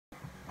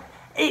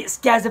It's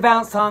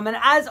Gazzabounce time, and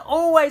as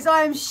always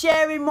I am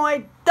sharing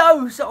my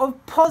dose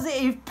of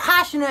positive,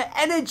 passionate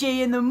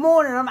energy in the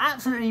morning. I'm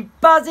absolutely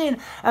buzzing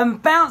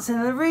and bouncing,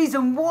 and the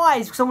reason why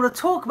is because I want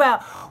to talk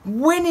about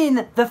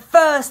winning the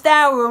first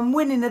hour and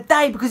winning the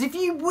day. Because if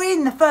you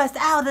win the first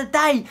hour of the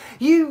day,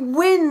 you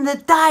win the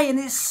day, and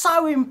it's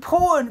so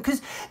important.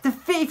 Because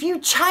if you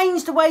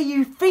change the way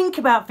you think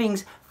about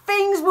things,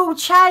 things will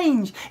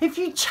change. If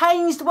you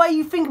change the way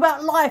you think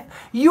about life,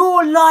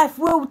 your life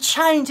will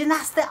change, and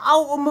that's the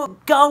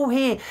ultimate goal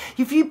here.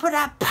 If you put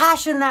that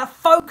passion, that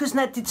focus and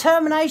that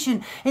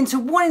determination into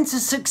wanting to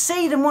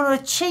succeed and want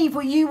to achieve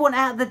what you want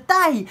out of the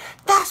day,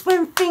 that's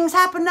when things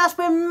happen, that's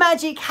when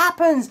magic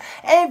happens.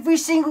 Every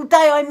single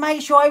day I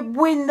make sure I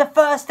win the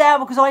first hour,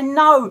 because I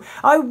know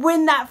I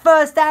win that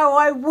first hour,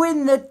 I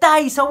win the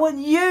day. So I want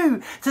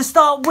you to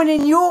start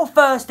winning your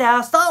first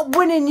hour, start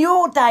winning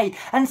your day,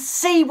 and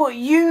see what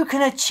you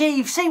can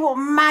achieve, see what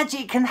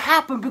magic can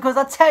happen. Because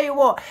I tell you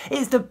what,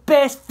 it's the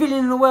best feeling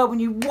in the world when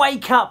you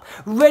wake up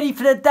ready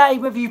for the day,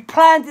 whether you've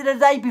planned it the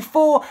day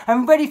before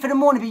and ready for the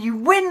morning, but you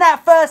win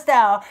that first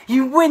hour,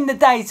 you win the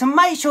day. So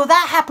make sure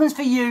that happens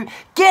for you.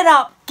 Get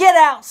up, get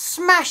out,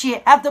 smash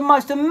it, have the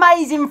most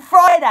amazing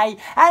Friday,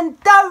 and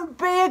don't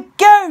be a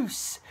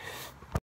goose.